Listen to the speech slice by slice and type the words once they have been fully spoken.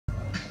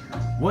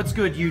What's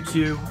good,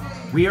 YouTube?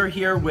 We are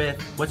here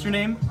with, what's your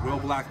name?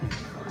 Blackman.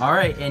 All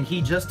right, and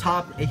he just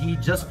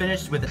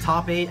finished with the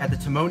top 8 at the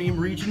Timonium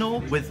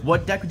Regional. With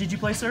what deck did you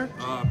play, sir?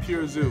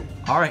 Pure Zoo.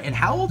 All right, and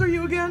how old are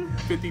you again?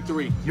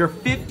 53. You're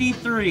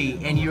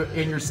 53, and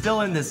you're still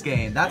in this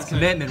game. That's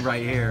commitment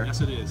right here. Yes,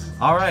 it is.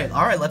 All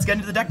right, let's get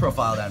into the deck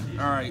profile then.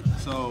 All right,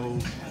 so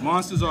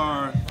monsters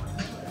are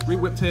 3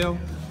 Whiptail.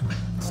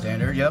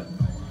 Standard, yep.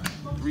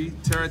 3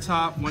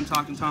 Terratop, 1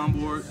 Talking Tom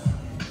board,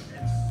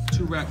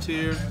 2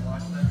 Raptor,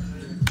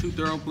 2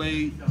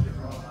 Thoroughblade,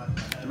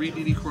 3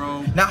 DD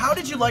Crow. Now, how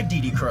did you like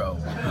DD Crow?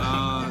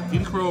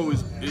 DD Crow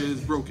is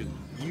broken.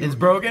 It's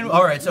broken?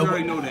 All right, so you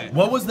already know that.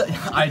 What was the?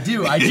 I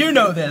do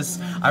know this.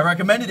 I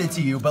recommended it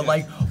to you, but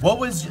like, what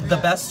was the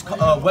best?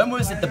 When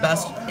was it the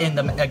best in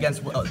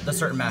against the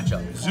certain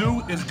matchup?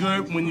 Zoo is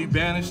good when you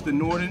banish the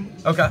Norden.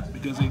 Okay.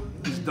 Because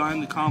it's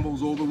done, the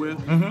combo's over with.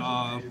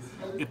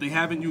 If they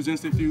haven't used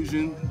Instant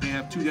Fusion, they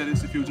have 2 dead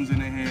Instant Fusions in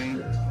their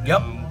hand.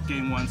 Yep.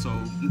 Game 1, so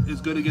it's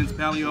good against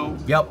Paleo.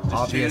 Yep, Just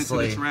obviously.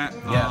 Chain into the trap.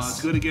 Yes.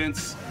 It's good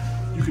against.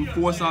 You can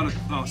force out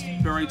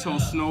a fairy tale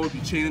snow if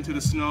you chain into the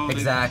snow.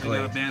 Exactly.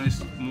 They gotta banish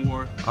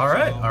more. All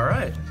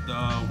right. The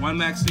 1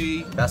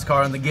 Maxi. Best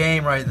card in the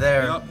game right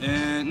there. Yep.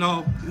 And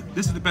no,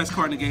 this is the best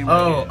card in the game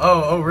right here.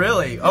 Oh,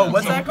 really? Oh,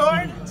 what's that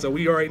card? So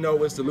we already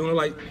know it's the Lunar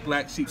Light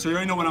Black Sheep. So you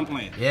already know what I'm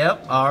playing.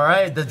 Yep. All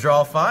right. The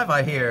draw 5,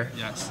 I hear.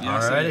 Yes.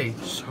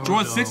 Alrighty.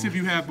 Draw 6 if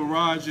you have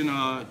Barrage and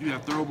you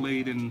have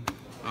Thoroughblade and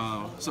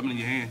something in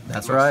your hand.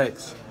 That's right.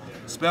 6.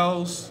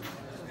 Spells,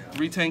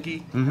 3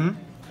 Tanky.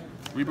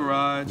 3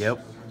 Barrage.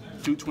 Yep.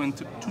 2 Twin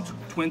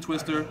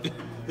Twister,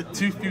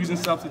 2 Fusion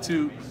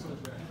Substitute,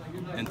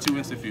 and 2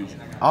 Instant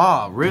Fusion.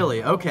 Oh,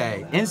 really?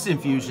 Okay.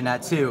 Instant Fusion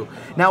at 2.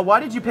 Now, why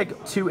did you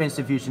pick 2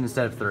 Instant Fusion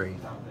instead of 3?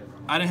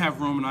 I didn't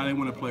have room and I didn't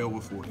want to play over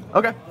 40.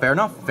 Okay, fair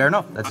enough.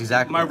 That's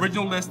exactly. My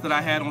original list that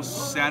I had on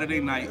Saturday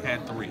night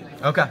had 3.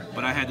 Okay.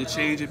 But I had to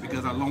change it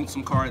because I loaned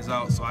some cards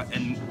out. So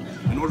and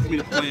in order for me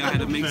to play, I had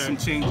to make some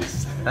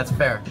changes. That's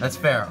fair.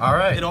 All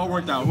right. It all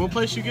worked out. What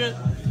place you get?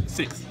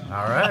 6.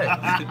 All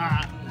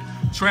right.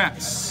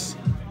 Traps.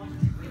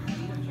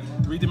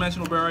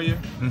 3-dimensional barrier.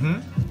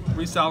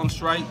 3 solemn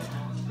strike.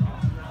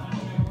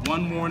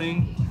 1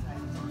 warning.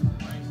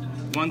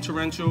 1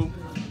 torrential.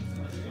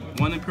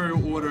 1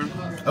 imperial order.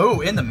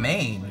 Oh, in the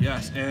main.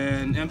 Yes,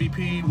 and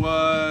MVP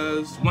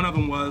was one of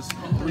them was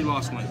 3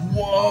 lost win.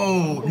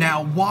 Whoa!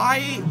 Now,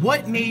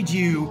 what made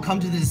you come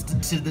to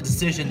the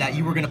decision that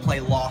you were going to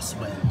play Lost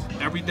Wind?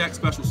 Every deck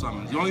special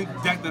summons. The only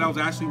deck that I was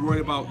actually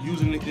worried about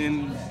using it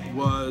in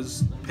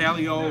was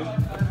Paleo,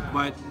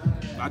 but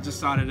I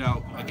decided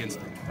out against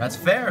it. That's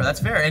fair.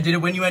 And did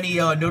it win you any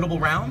notable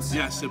rounds?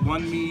 Yes, it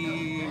won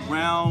me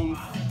round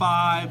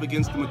 5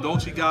 against the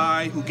Medolce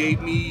guy who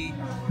gave me.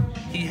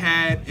 He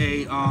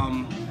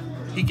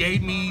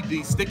gave me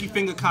the Sticky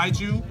Finger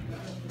Kaiju,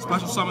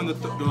 special summon the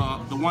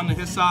one to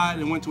his side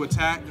and went to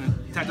attack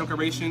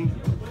decoration,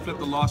 flipped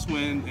the Lost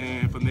Wind,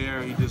 and from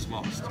there he just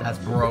lost. That's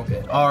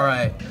broken. All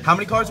right. How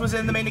many cards was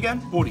in the main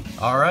again? 40.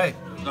 All right.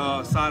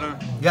 Cider.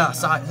 Yeah,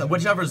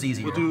 whichever's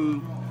easier. We'll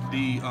do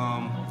the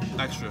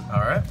extra.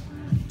 All right.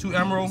 2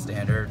 Emerald.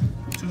 Standard.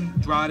 2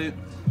 Dryden.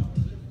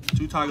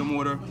 2 Tiger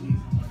Mortar.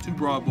 2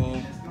 Broad Bull.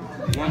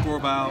 1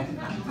 Borbal.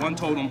 1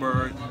 Totem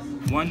Bird.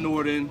 1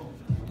 Norden,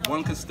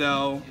 1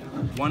 Castell,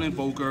 1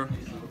 Invoker,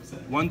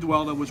 1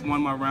 Dweller, which won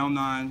my round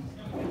 9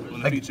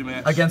 on the feature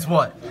match. Against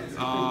what?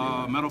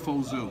 Metal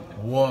Foe Zoo.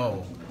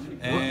 Whoa.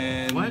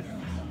 And what?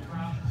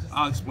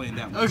 I'll explain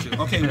that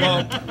one. Okay,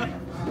 well,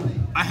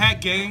 I had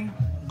game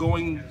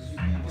going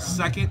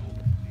 2nd,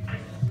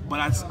 but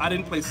I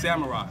didn't play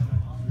Samurai.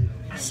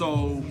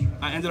 So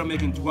I ended up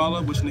making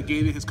Dweller, which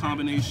negated his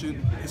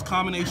combination.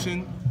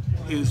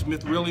 His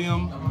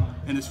Mithrilium,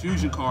 and his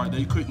fusion card that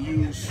he couldn't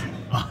use.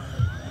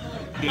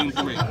 Game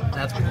 3.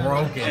 That's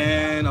broken.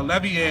 And a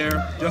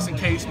Leviair, just in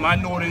case my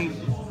Norden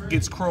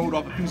gets crowed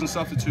off a fusion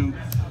substitute,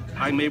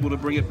 I'm able to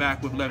bring it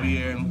back with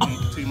Leviair and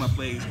continue my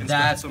plays.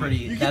 That's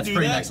pretty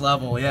next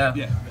level, yeah.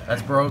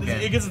 That's broken.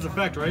 It gets its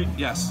effect, right?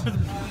 Yes.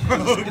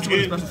 It's with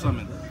a special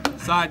summon.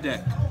 Side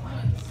deck.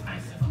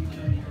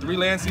 3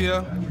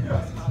 Lancia,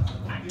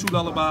 2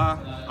 Lullaby,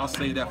 I'll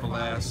save that for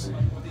last.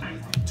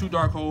 2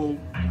 Dark Hole,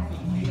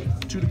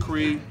 2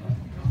 Decree,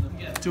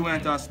 2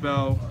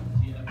 Anti-Spell,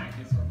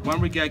 1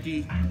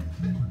 Regeki,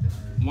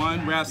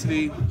 1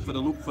 Rhapsody for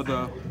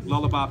the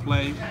Lullaby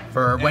play.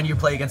 For when you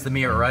play against the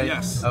mirror, right?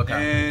 Yes. Okay.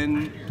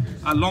 And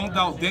I loaned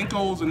out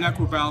Denkos and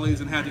Necro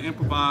Valleys and had to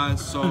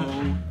improvise, so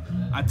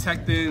I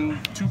teched in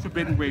 2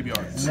 Forbidden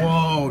Graveyards.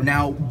 Whoa,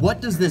 now what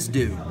does this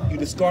do? You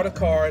discard a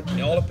card,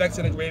 and all effects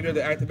in the graveyard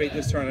that activate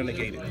this turn are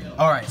negated.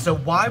 Alright, so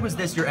why was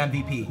this your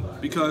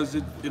MVP? Because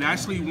it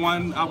actually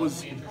won. I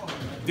was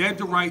dead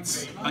to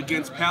rights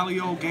against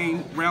Paleo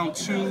round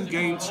 2,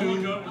 game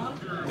 2.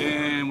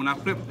 And when I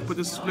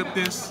flipped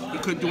this, he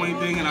couldn't do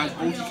anything, and I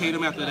OTK'd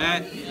him after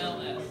that.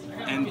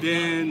 And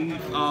then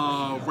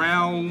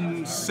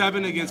round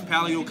 7 against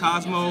Paleo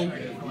Cosmo,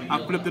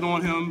 I flipped it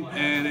on him,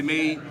 and it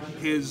made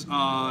his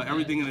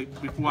everything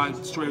before I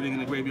destroyed everything in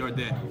the graveyard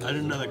dead. I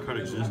didn't know that card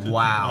existed.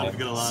 Wow. Not even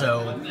gonna lie.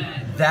 So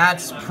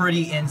that's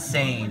pretty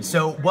insane.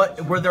 So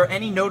what were there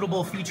any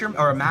notable feature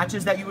or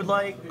matches that you would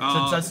like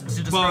to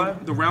describe? Well,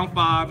 the round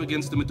 5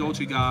 against the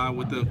Medolce guy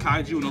with the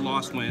Kaiju and the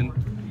Lost Wind.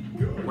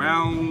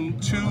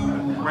 Round 2,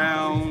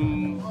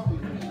 round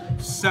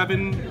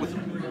 7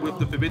 with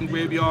the Forbidden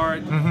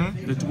Graveyard.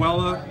 The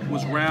Dweller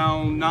was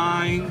round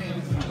 9.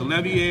 The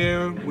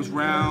Leviair was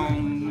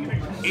round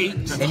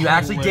 8. And you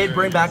actually did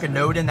bring back a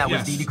node in that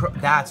Yes. was DD.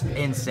 That's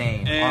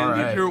insane. And All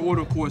the right. Imperial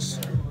Order, of course,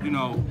 you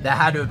know, That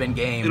had to have been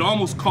game. it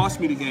almost cost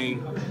me the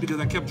game because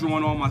I kept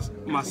drawing all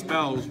my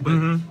spells,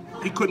 but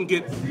he couldn't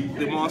get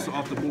the monster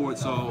off the board,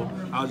 so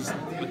I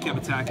kept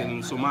attacking.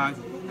 And so my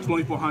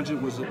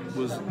 2400 was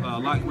a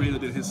lot greater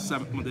than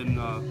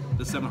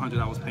the 700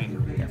 I was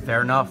paying. Yeah,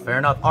 fair enough.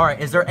 Fair ugh. All right.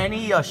 Is there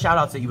any shout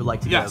outs that you would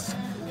like to Yes,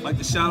 give? I'd like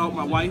to shout out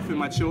my wife and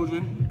my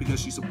children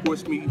because she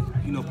supports me,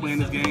 you know, playing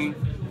this game.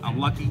 I'm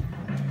lucky.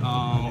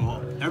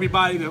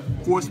 Everybody that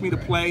forced me to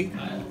play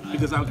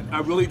because I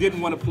really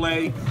didn't want to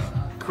play.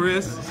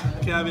 Chris,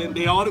 Kevin,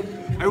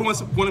 everyone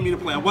wanted me to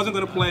play. I wasn't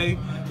going to play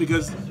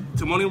because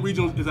Timonium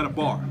Regional is at a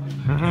bar.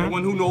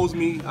 Everyone who knows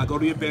me, I go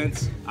to the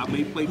events. I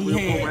may play 3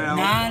 or 4 rounds.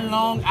 9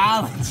 Long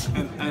Islands.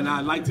 And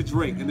I like to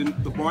drink. And then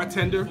the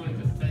bartender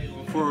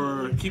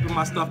for keeping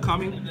my stuff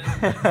coming.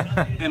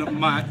 And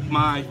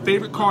my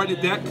favorite card in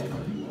the deck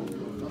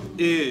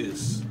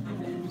is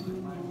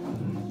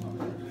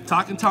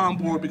Talking Tom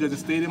board because it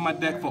stayed in my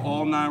deck for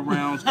all 9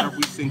 rounds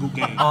every single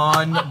game.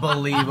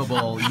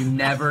 Unbelievable. You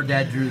never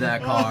dead drew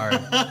that card.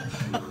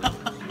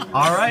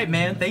 All right,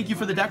 man. Thank you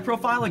for the deck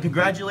profile and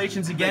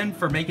congratulations again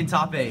for making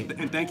top 8.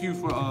 And thank you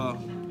for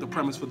the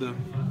premise for the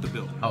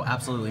build. Oh,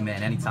 absolutely,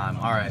 man. Anytime.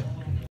 All right.